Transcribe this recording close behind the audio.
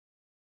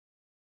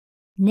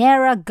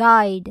Nara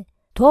Guide,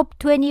 Top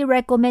 20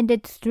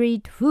 Recommended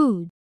Street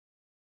Food.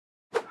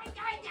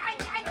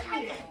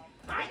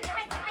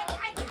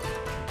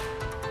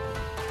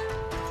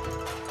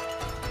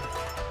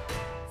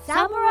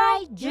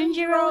 Samurai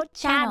Junjiro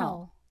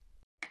Channel.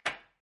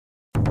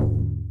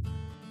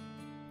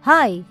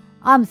 Hi,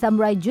 I'm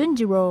Samurai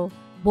Junjiro,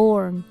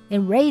 born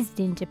and raised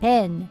in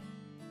Japan.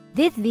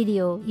 This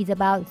video is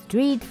about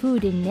street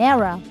food in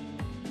Nara.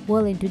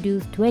 We'll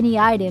introduce 20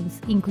 items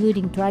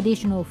including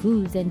traditional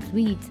foods and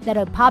sweets that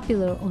are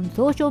popular on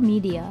social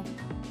media.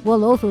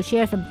 We'll also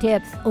share some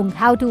tips on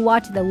how to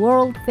watch the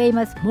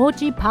world-famous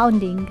mochi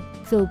pounding,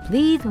 so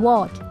please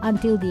watch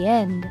until the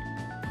end.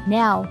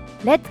 Now,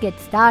 let's get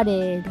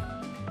started.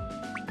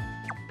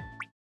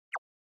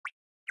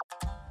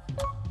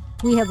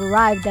 We have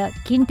arrived at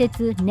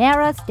Kintetsu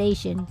Nara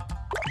Station.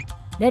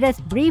 Let us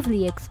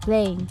briefly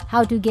explain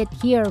how to get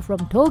here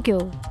from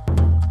Tokyo.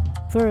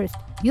 First,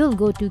 you'll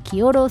go to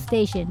Kyoto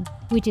Station,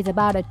 which is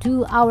about a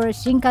 2-hour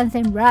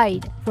Shinkansen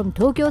ride from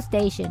Tokyo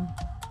Station.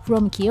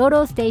 From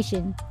Kyoto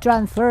Station,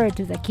 transfer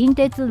to the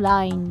Kintetsu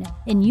line,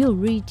 and you'll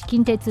reach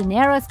Kintetsu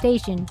Nara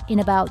Station in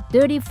about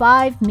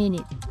 35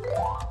 minutes.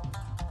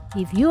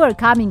 If you are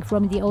coming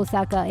from the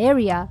Osaka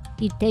area,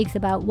 it takes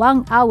about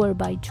 1 hour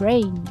by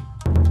train.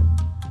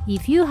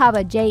 If you have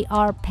a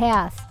JR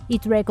pass,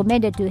 it's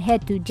recommended to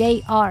head to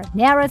JR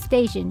Nara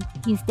Station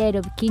instead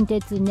of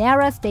Kintetsu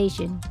Nara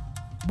Station.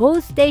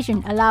 Both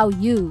stations allow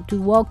you to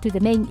walk to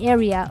the main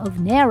area of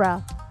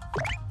Nara.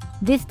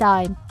 This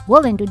time,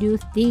 we'll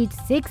introduce these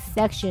 6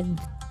 sections.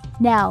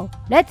 Now,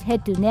 let's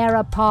head to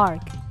Nara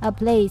Park, a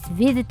place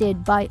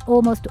visited by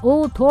almost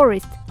all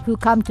tourists who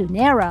come to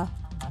Nara.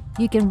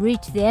 You can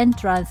reach the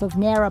entrance of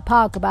Nara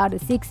Park about a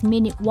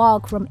 6-minute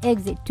walk from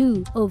exit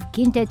 2 of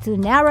Kintetsu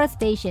Nara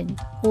Station,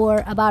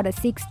 or about a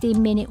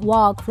 16-minute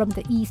walk from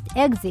the east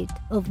exit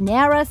of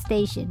Nara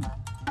Station.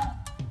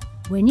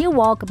 When you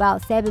walk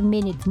about 7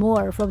 minutes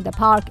more from the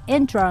park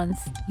entrance,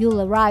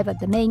 you'll arrive at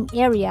the main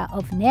area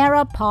of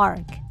Nara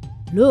Park.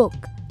 Look,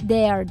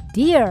 there are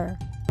deer.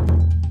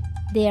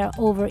 There are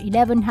over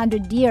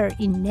 1,100 deer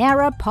in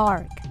Nara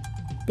Park.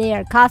 They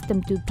are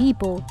accustomed to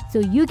people, so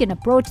you can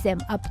approach them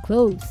up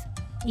close.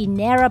 In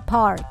Nara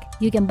Park,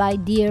 you can buy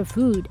deer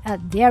food at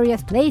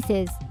various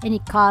places, and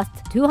it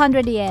costs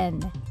 200 yen.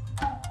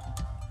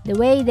 The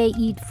way they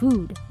eat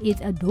food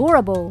is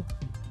adorable.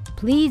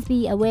 Please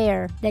be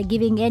aware that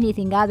giving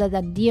anything other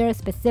than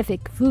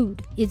deer-specific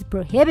food is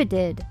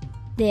prohibited.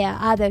 There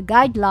are other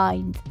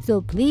guidelines,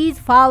 so please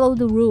follow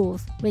the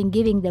rules when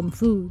giving them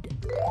food.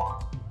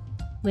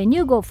 When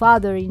you go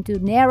farther into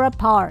Nara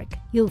Park,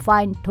 you'll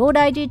find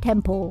Todaiji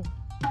Temple.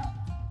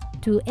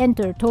 To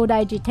enter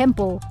Todaiji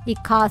Temple,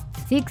 it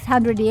costs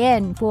 600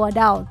 yen for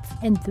adults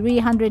and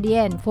 300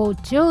 yen for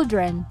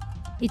children.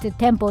 It's a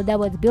temple that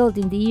was built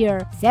in the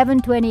year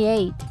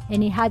 728,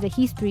 and it has a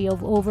history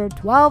of over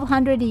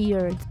 1200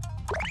 years.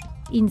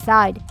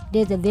 Inside,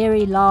 there's a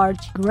very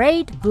large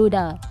Great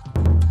Buddha.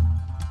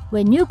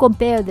 When you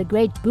compare the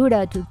Great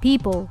Buddha to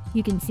people,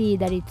 you can see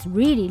that it's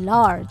really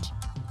large.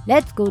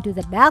 Let's go to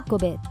the back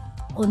of it.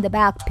 On the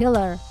back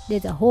pillar,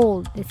 there's a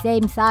hole the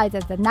same size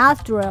as the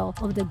nostril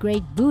of the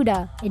Great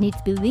Buddha, and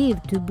it's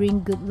believed to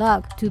bring good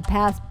luck to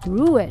pass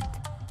through it.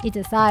 It's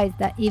a size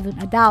that even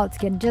adults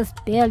can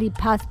just barely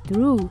pass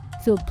through,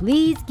 so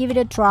please give it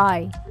a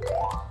try.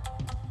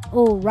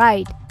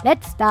 Alright,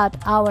 let's start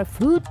our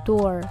food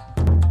tour.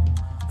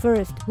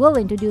 First, we'll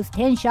introduce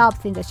 10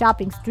 shops in the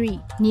shopping street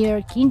near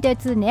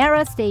Kintetsu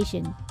Nara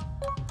Station.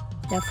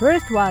 The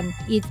first one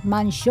is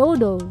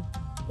Manshodo.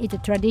 It's a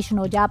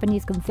traditional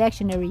Japanese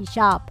confectionery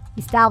shop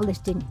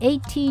established in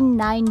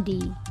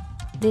 1890.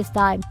 This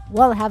time,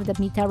 we'll have the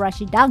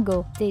mitarashi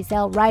dango they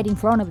sell right in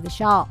front of the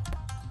shop.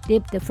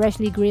 Dip the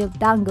freshly grilled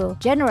dango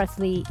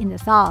generously in the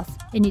sauce,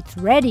 and it's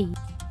ready.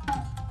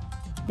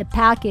 The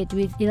packet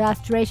with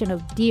illustration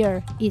of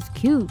deer is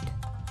cute.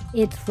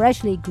 It's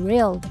freshly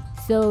grilled,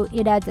 so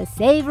it adds a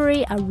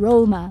savory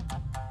aroma.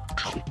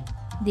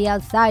 The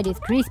outside is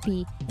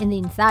crispy and the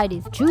inside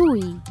is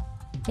chewy.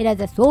 It has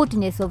a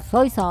saltiness of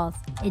soy sauce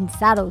and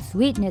subtle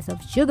sweetness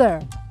of sugar.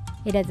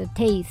 It has a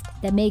taste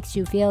that makes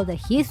you feel the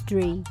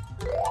history.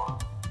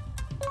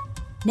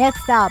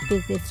 Next up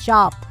is this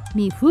shop,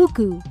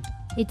 MIFUKU.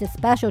 It's a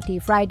specialty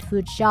fried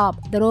food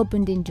shop that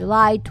opened in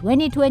July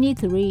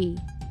 2023.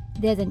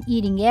 There's an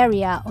eating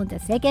area on the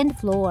second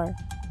floor.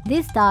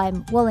 This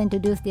time, we'll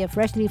introduce their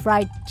freshly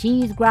fried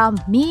cheese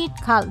ground meat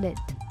cutlet.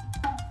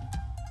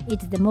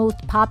 It's the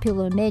most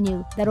popular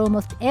menu that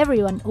almost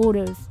everyone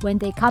orders when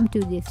they come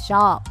to this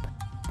shop.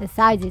 The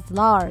size is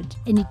large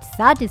and it's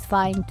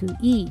satisfying to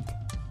eat.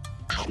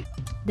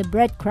 The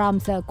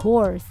breadcrumbs are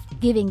coarse,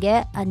 giving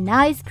it a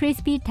nice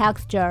crispy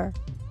texture.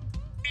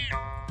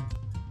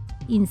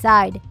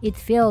 Inside,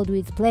 it's filled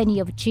with plenty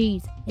of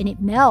cheese and it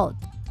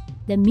melts.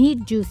 The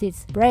meat juices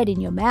spread in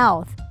your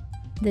mouth.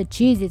 The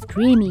cheese is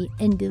creamy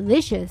and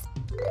delicious.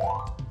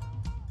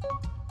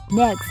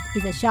 Next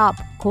is a shop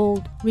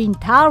called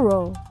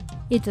Rintaro.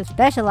 It's a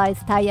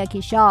specialized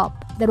taiyaki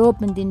shop that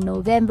opened in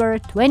November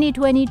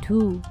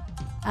 2022.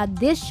 At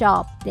this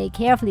shop, they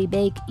carefully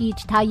bake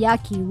each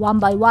taiyaki one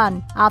by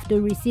one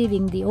after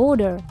receiving the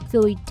order,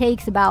 so it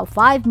takes about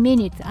 5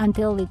 minutes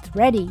until it's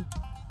ready.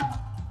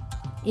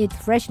 It's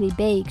freshly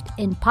baked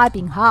and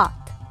piping hot.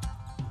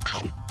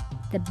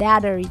 The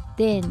batter is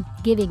thin,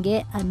 giving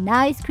it a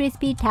nice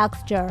crispy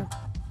texture.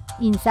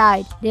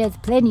 Inside, there's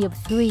plenty of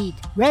sweet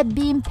red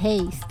bean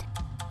paste.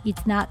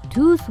 It's not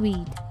too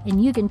sweet,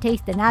 and you can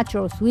taste the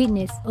natural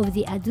sweetness of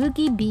the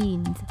azuki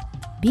beans.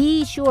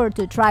 Be sure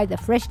to try the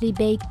freshly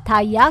baked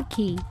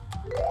taiyaki.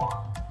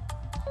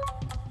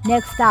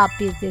 Next up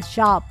is this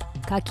shop,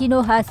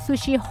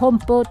 Kakinoha-Sushi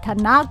Honpo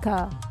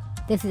Tanaka.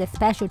 This is a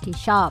specialty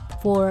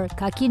shop for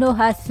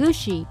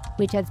Kakinoha-Sushi,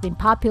 which has been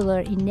popular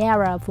in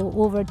Nara for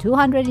over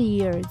 200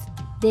 years.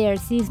 They are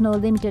seasonal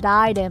limited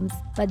items,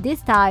 but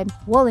this time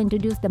we'll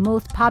introduce the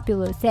most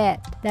popular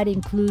set that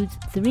includes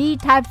 3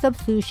 types of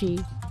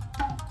sushi.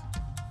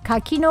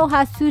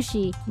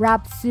 Kakinoha-Sushi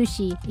wraps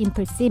sushi in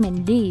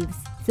persimmon leaves,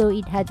 so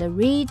it has a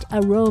rich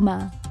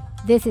aroma.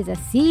 This is a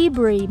sea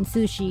bream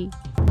sushi.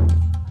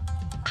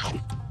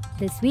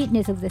 The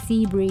sweetness of the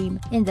sea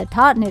bream and the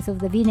tartness of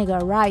the vinegar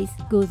rice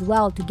goes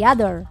well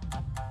together.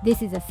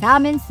 This is a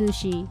salmon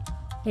sushi.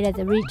 It has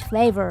a rich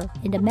flavor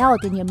and a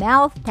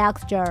melt-in-your-mouth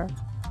texture.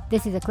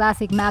 This is a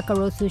classic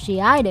macaro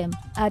sushi item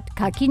at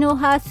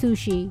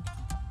Kakinoha-Sushi.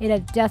 It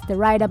has just the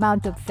right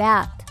amount of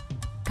fat.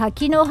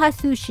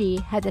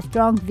 Kakinoha-Sushi has a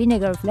strong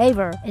vinegar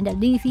flavor and a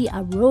leafy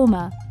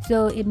aroma,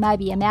 so it might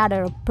be a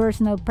matter of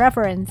personal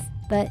preference.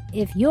 But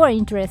if you're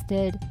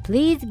interested,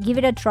 please give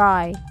it a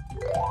try.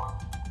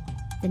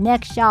 The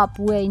next shop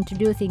we're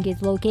introducing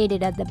is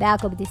located at the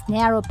back of this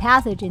narrow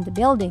passage in the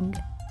building.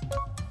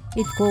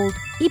 It's called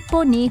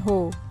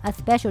Ippo-niho, a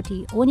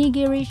specialty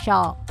onigiri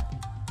shop.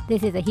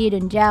 This is a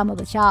hidden gem of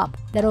a shop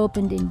that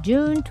opened in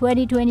June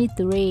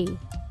 2023.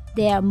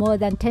 There are more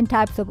than 10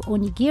 types of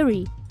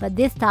onigiri, but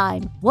this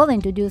time we'll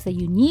introduce a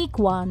unique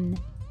one.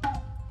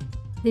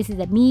 This is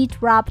a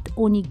meat-wrapped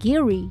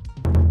onigiri.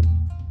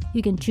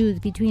 You can choose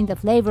between the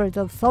flavors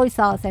of soy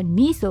sauce and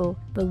miso,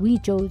 but we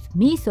chose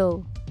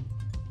miso.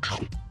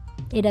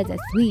 It has a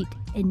sweet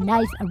and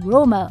nice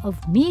aroma of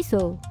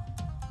miso.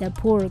 The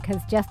pork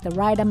has just the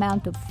right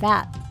amount of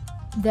fat.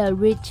 The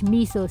rich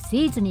miso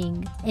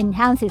seasoning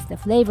enhances the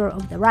flavor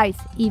of the rice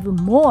even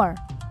more.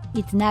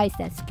 It's nice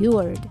and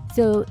skewered,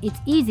 so it's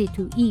easy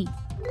to eat.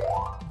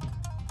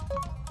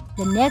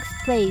 The next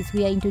place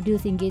we are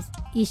introducing is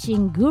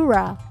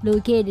Ishin-gura,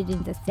 located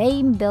in the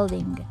same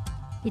building.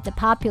 It's a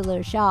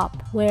popular shop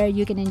where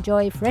you can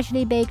enjoy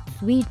freshly baked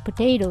sweet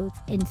potatoes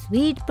and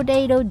sweet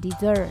potato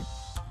dessert.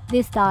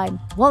 This time,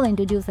 we'll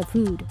introduce a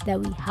food that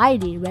we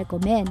highly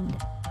recommend.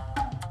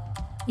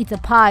 It's a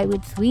pie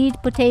with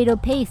sweet potato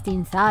paste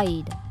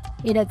inside.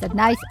 It has a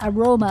nice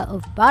aroma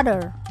of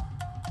butter.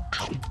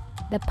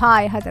 The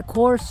pie has a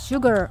coarse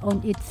sugar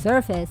on its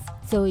surface,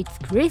 so it's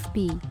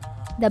crispy.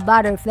 The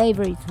butter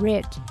flavor is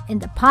rich,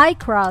 and the pie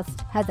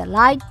crust has a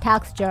light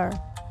texture.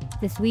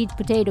 The sweet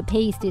potato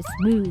paste is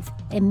smooth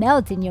and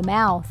melts in your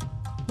mouth.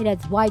 It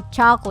has white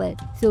chocolate,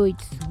 so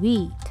it's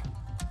sweet.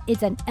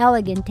 It's an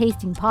elegant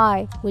tasting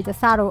pie with a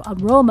subtle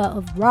aroma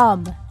of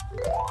rum.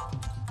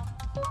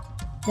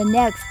 The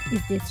next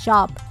is this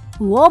shop,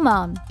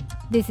 Uoman.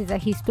 This is a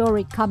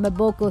historic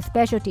kamaboko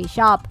specialty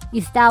shop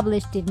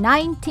established in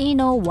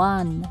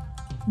 1901.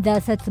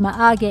 The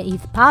satsuma-age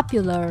is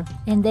popular,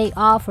 and they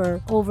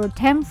offer over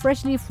 10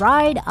 freshly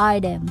fried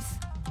items.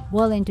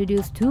 We'll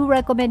introduce 2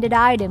 recommended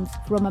items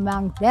from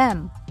among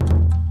them.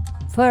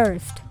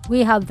 First,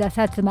 we have the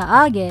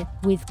satsuma-age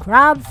with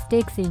crab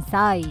sticks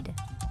inside.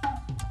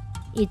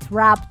 It's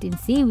wrapped in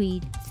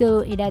seaweed, so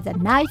it has a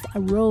nice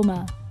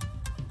aroma.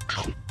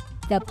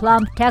 The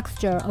plump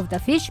texture of the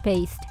fish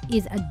paste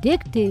is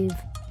addictive.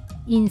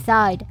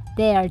 Inside,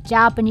 there are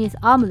Japanese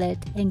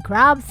omelette and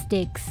crab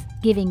sticks,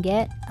 giving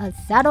it a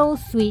subtle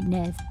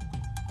sweetness.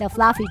 The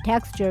fluffy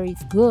texture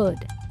is good.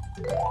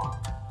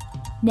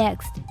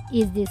 Next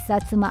is this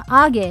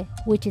satsuma-age,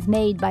 which is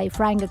made by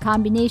frying a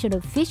combination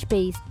of fish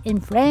paste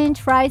and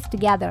French fries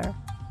together.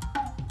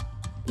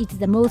 It's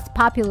the most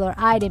popular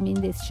item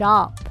in this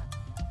shop.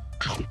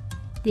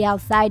 The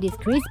outside is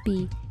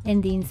crispy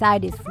and the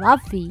inside is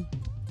fluffy.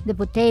 The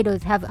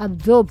potatoes have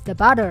absorbed the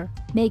butter,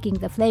 making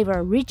the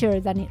flavor richer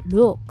than it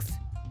looks.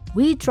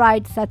 We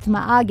tried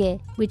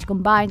satsuma-age, which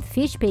combines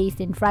fish paste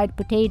and fried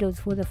potatoes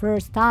for the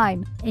first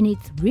time, and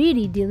it's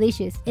really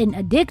delicious and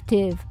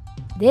addictive.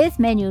 This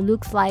menu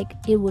looks like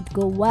it would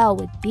go well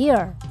with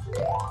beer.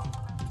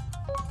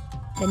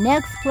 The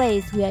next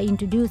place we are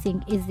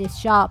introducing is this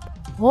shop,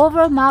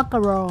 Over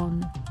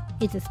MACARON.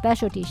 It's a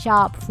specialty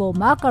shop for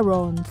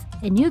macarons,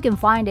 and you can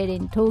find it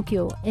in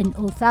Tokyo and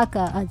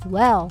Osaka as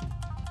well.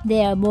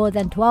 There are more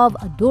than 12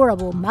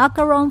 adorable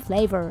macaron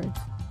flavors.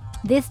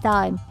 This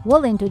time,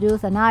 we'll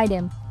introduce an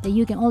item that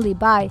you can only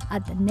buy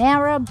at the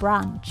Nara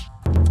branch.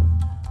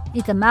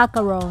 It's a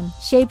macaron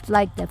shaped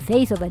like the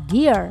face of a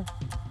deer.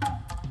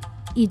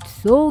 It's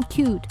so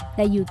cute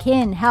that you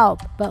can't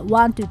help but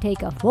want to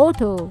take a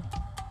photo.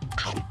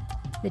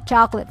 The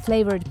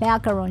chocolate-flavored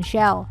macaron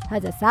shell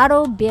has a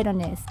subtle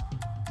bitterness.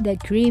 The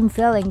cream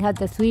filling has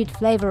the sweet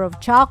flavor of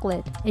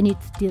chocolate and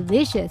it's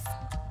delicious.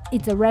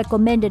 It's a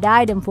recommended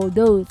item for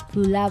those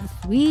who love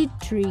sweet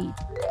treats.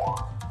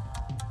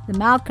 The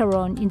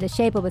macaron in the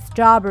shape of a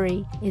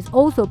strawberry is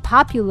also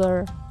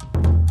popular.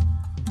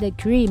 The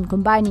cream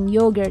combining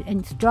yogurt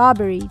and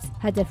strawberries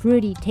has a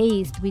fruity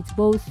taste with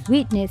both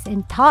sweetness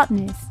and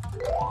tartness.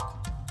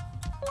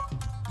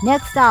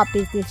 Next up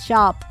is this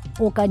shop,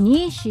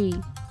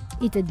 Okanishi.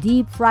 It's a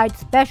deep-fried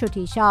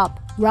specialty shop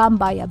run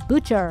by a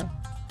butcher.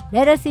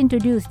 Let us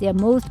introduce their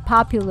most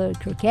popular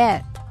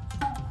croquette.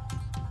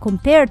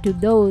 Compared to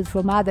those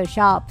from other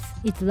shops,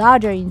 it's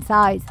larger in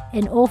size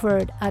and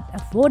offered at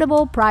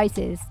affordable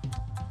prices.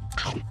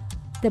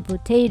 The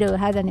potato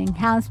has an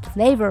enhanced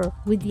flavor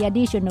with the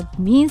addition of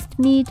minced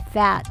meat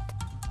fat.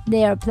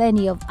 There are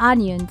plenty of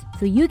onions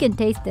so you can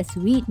taste the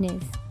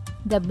sweetness.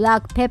 The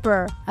black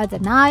pepper has a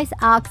nice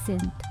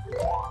accent.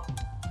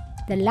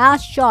 The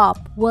last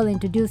shop we'll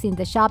introduce in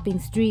the shopping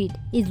street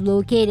is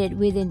located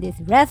within this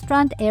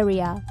restaurant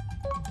area.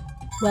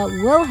 What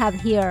we'll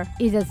have here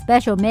is a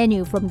special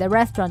menu from the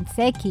restaurant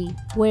Seki,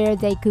 where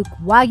they cook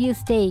Wagyu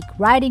steak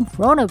right in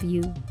front of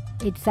you.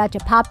 It's such a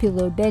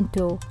popular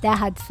bento that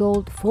had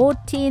sold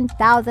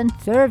 14,000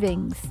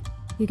 servings.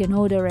 You can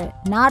order it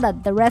not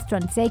at the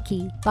restaurant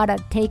Seki, but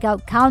at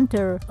takeout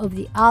counter of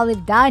the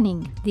Olive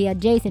Dining, the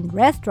adjacent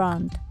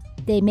restaurant.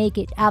 They make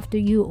it after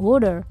you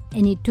order,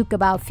 and it took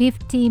about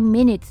 15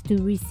 minutes to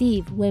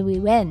receive when we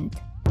went.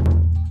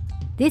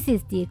 This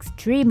is the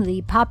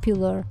extremely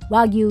popular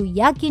Wagyu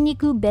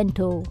yakiniku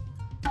bento.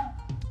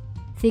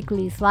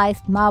 Thickly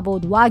sliced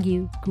marbled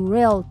Wagyu,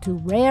 grilled to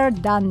rare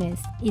doneness,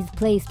 is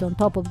placed on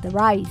top of the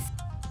rice.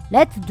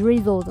 Let's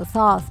drizzle the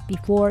sauce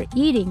before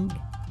eating.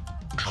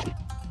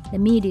 The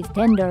meat is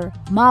tender,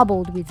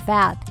 marbled with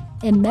fat,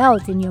 and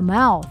melts in your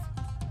mouth.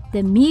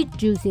 The meat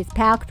juice is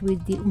packed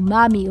with the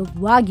umami of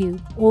Wagyu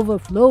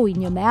overflow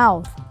in your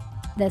mouth.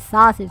 The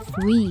sauce is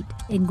sweet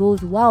and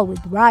goes well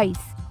with rice.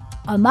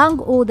 Among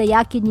all the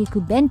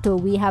yakiniku bento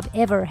we have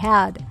ever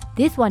had,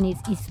 this one is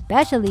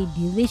especially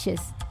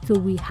delicious, so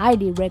we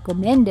highly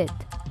recommend it.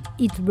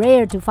 It's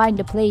rare to find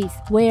a place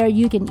where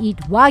you can eat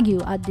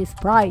Wagyu at this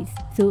price,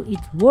 so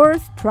it's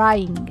worth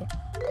trying.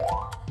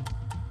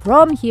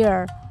 From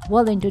here,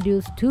 we'll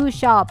introduce two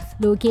shops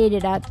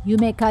located at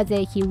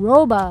Yumekaze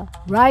Hiroba,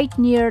 right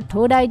near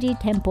Todaiji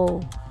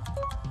Temple.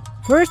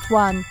 First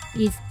one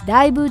is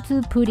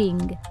Daibutsu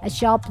Pudding, a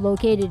shop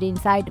located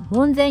inside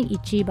Monzen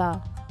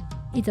Ichiba.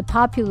 It's a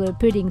popular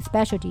pudding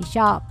specialty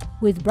shop,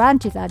 with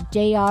branches at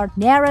JR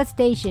Nara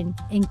Station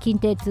and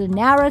Kintetsu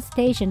Nara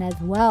Station as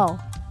well.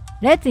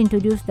 Let's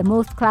introduce the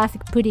most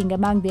classic pudding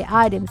among the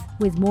items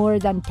with more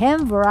than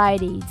 10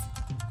 varieties.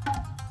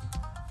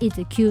 It's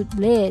a cute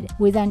lid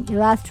with an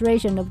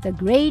illustration of the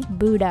Great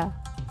Buddha.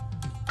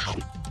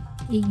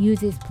 It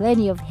uses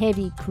plenty of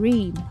heavy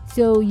cream,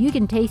 so you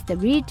can taste the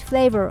rich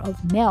flavor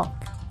of milk.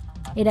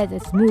 It has a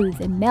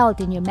smooth and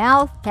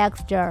melt-in-your-mouth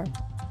texture.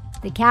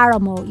 The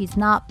caramel is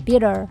not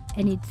bitter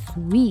and it's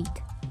sweet.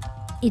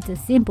 It's a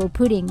simple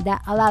pudding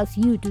that allows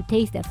you to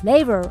taste the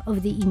flavor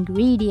of the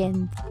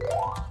ingredients.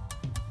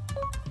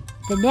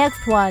 The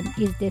next one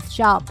is this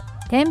shop,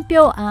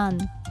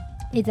 Tenpyo-an.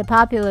 It's a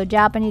popular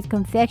Japanese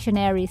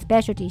confectionery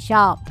specialty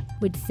shop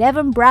with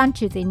 7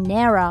 branches in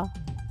Nara.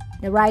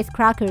 The rice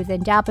crackers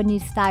and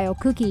Japanese-style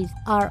cookies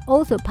are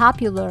also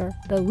popular,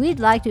 but we'd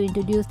like to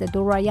introduce the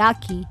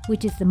dorayaki,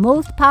 which is the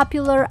most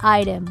popular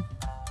item.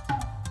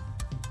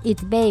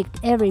 It's baked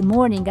every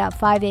morning at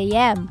 5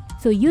 a.m.,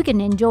 so you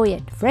can enjoy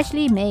it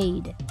freshly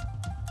made.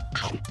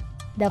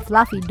 The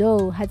fluffy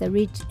dough has a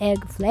rich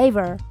egg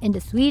flavor and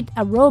the sweet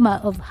aroma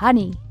of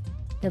honey.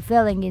 The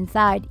filling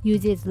inside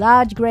uses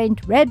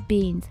large-grained red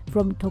beans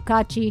from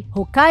Tokachi,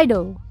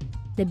 Hokkaido.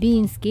 The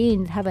bean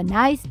skins have a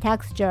nice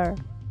texture.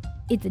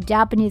 It's a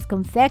Japanese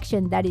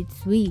confection that is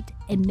sweet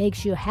and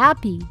makes you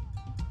happy.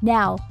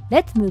 Now,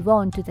 let's move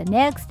on to the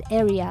next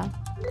area.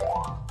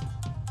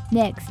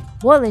 Next,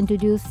 we'll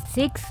introduce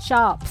 6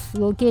 shops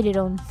located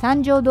on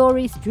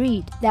Sanjo-dori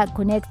Street that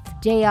connects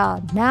JR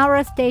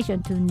Nara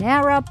Station to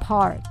Nara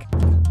Park.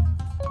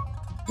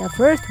 The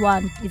first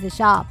one is a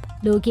shop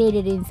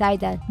located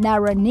inside the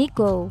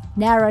NARAD,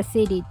 Nara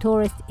City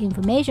Tourist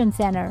Information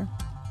Center.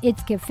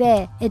 It's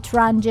Cafe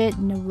ETRANGER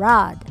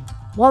NARAD.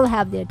 We'll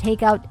have their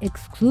takeout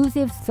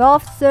exclusive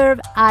soft-serve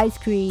ice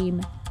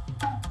cream.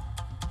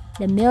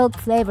 The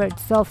milk-flavored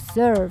soft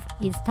serve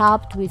is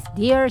topped with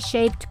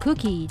deer-shaped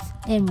cookies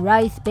and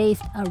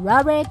rice-based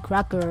arare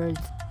crackers.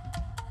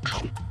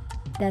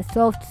 The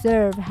soft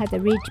serve has a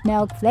rich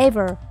milk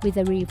flavor with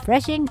a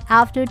refreshing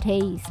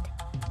aftertaste.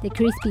 The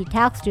crispy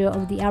texture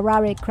of the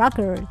arare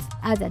crackers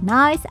has a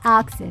nice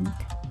accent.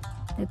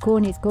 The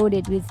cone is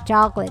coated with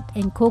chocolate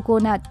and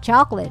coconut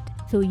chocolate,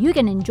 so you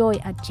can enjoy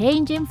a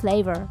change in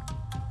flavor.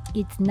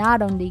 It's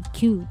not only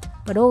cute,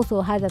 but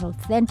also has an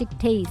authentic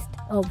taste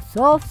of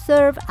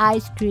soft-serve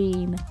ice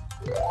cream.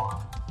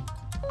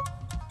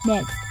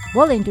 Next,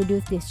 we'll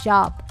introduce this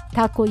shop,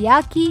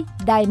 Takoyaki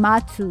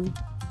Daimatsu.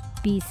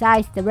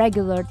 Besides the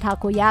regular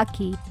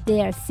takoyaki,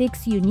 there are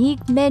 6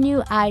 unique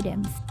menu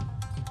items.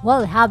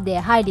 will have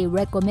their highly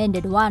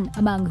recommended one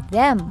among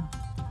them.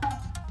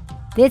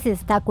 This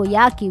is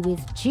takoyaki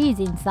with cheese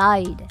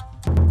inside.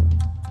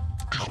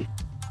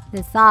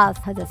 The sauce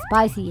has a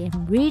spicy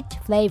and rich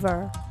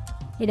flavor.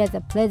 It has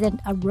a pleasant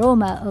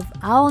aroma of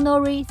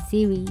aonori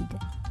seaweed.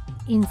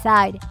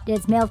 Inside,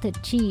 there's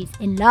melted cheese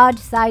and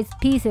large-sized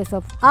pieces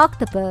of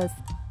octopus.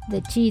 The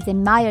cheese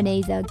and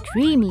mayonnaise are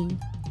creamy.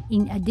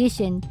 In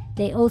addition,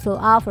 they also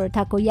offer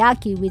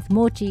takoyaki with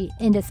mochi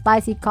and a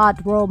spicy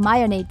cod roll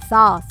mayonnaise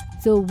sauce,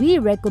 so we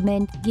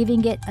recommend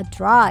giving it a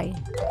try.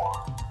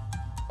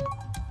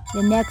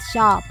 The next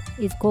shop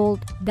is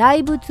called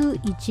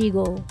Daibutsu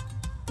Ichigo.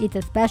 It's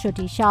a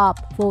specialty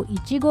shop for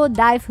Ichigo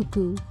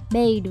Daifuku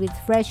made with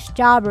fresh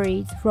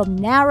strawberries from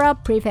Nara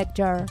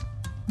Prefecture.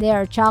 They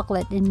are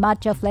chocolate and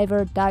matcha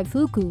flavored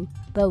Daifuku,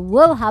 but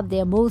will have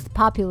their most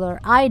popular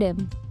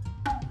item.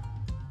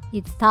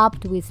 It's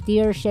topped with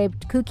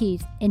tear-shaped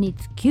cookies and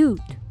it's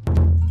cute.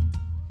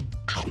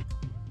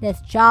 The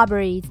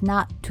strawberry is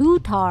not too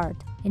tart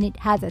and it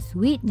has a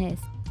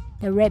sweetness.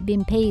 The red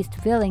bean paste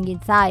filling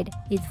inside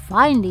is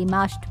finely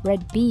mashed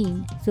red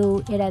bean,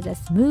 so it has a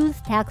smooth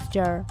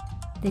texture.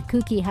 The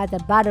cookie has a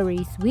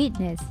buttery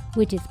sweetness,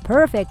 which is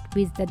perfect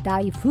with the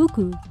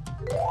Daifuku.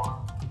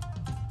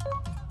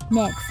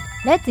 Next,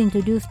 let's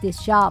introduce this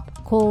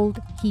shop called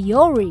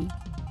Hiyori.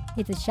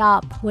 It's a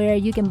shop where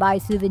you can buy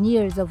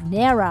souvenirs of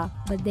Nara,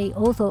 but they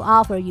also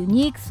offer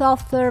unique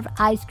soft-serve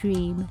ice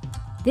cream.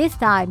 This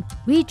time,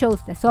 we chose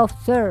the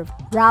soft serve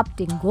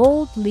wrapped in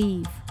gold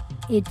leaf.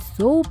 It's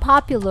so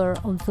popular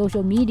on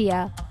social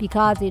media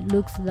because it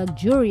looks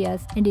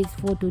luxurious and is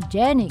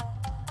photogenic.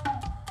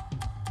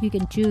 You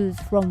can choose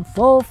from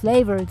 4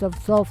 flavors of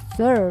soft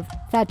serve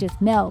such as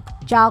milk,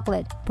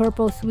 chocolate,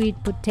 purple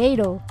sweet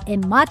potato,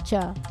 and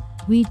matcha.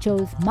 We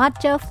chose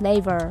matcha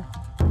flavor.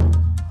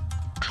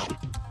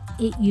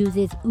 It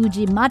uses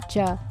uji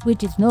matcha,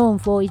 which is known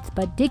for its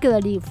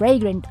particularly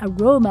fragrant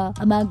aroma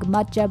among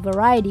matcha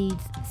varieties,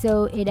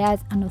 so it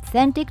has an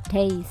authentic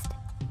taste.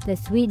 The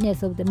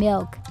sweetness of the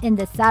milk and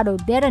the subtle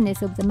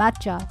bitterness of the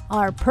matcha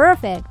are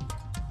perfect.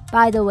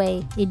 By the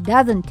way, it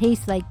doesn't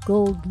taste like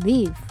gold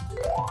leaf.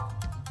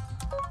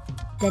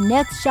 The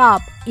next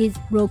shop is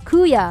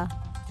ROKUYA.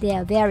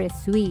 There are various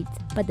sweets,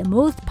 but the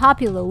most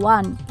popular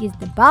one is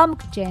the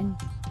bamukjen.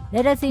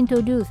 Let us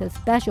introduce a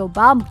special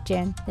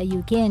bamukjen that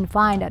you can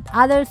find at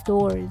other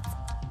stores.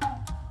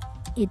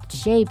 It's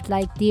shaped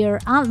like deer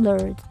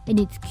antlers and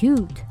it's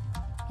cute.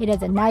 It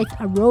has a nice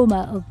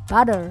aroma of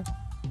butter.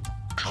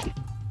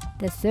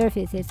 The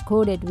surface is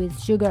coated with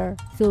sugar,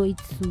 so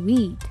it's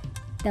sweet.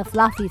 The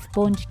fluffy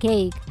sponge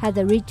cake has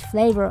a rich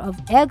flavor of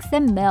eggs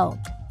and milk.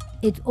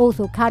 It's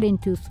also cut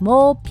into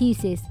small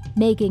pieces,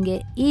 making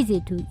it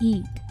easy to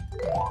eat.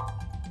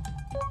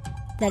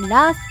 The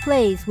last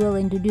place we'll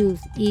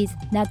introduce is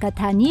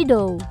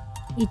Nakatanido.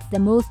 It's the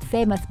most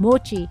famous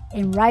mochi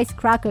and rice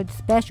cracker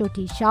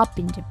specialty shop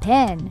in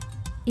Japan.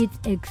 It's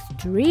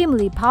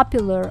extremely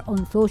popular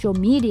on social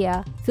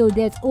media, so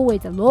there's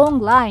always a long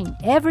line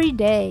every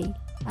day.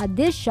 At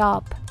this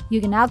shop, you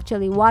can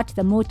actually watch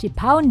the mochi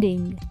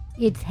pounding.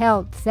 It's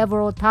held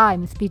several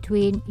times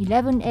between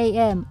 11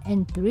 a.m.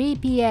 and 3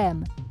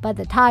 p.m., but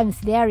the times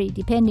vary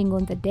depending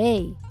on the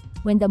day.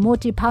 When the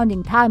mochi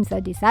pounding times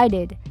are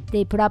decided,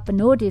 they put up a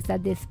notice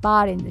at this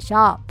spot in the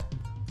shop.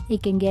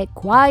 It can get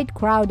quite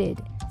crowded,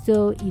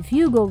 so if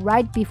you go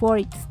right before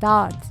it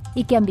starts,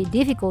 it can be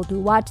difficult to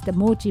watch the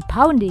mochi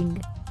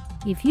pounding.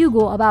 If you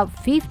go about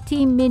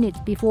 15 minutes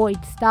before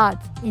it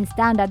starts and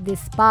stand at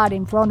this spot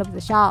in front of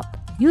the shop,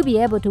 you'll be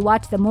able to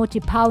watch the mochi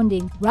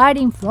pounding right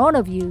in front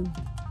of you.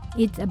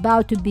 It's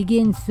about to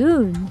begin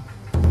soon.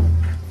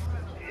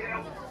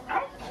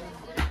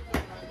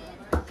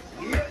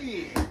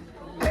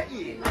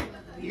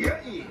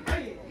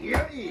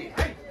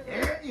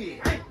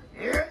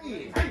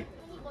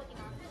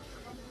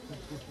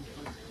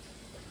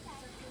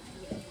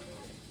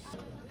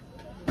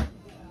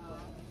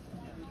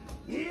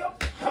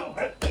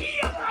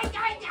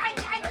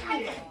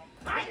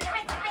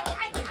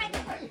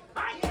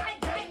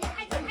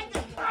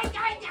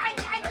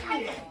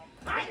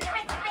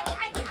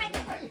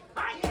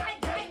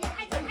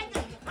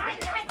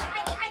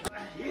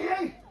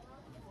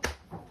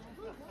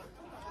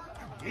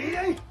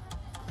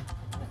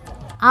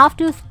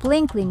 After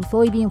sprinkling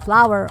soybean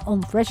flour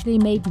on freshly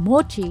made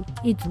mochi,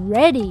 it's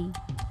ready.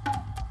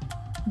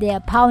 They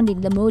are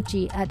pounding the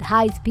mochi at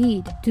high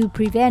speed to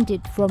prevent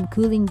it from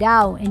cooling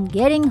down and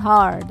getting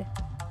hard.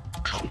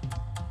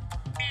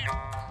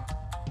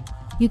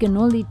 You can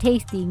only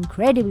taste the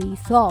incredibly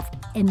soft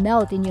and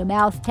melt in your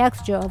mouth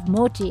texture of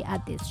mochi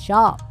at this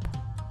shop.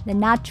 The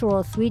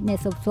natural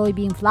sweetness of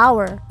soybean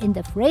flour and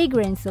the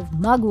fragrance of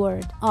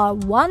mugwort are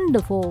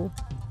wonderful.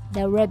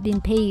 The red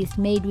bean paste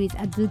made with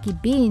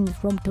azuki beans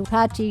from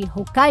Tokachi,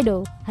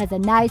 Hokkaido has a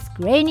nice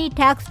grainy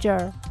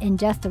texture and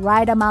just the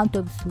right amount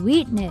of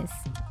sweetness.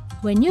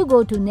 When you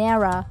go to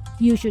Nara,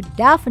 you should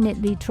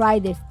definitely try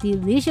this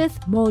delicious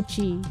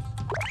mochi.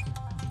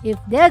 If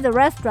there's a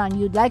restaurant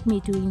you'd like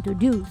me to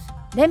introduce,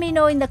 let me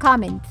know in the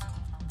comments.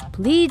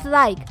 Please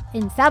like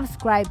and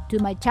subscribe to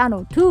my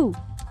channel too.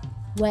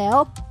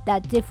 Well,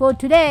 that's it for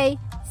today.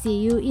 See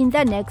you in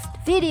the next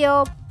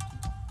video.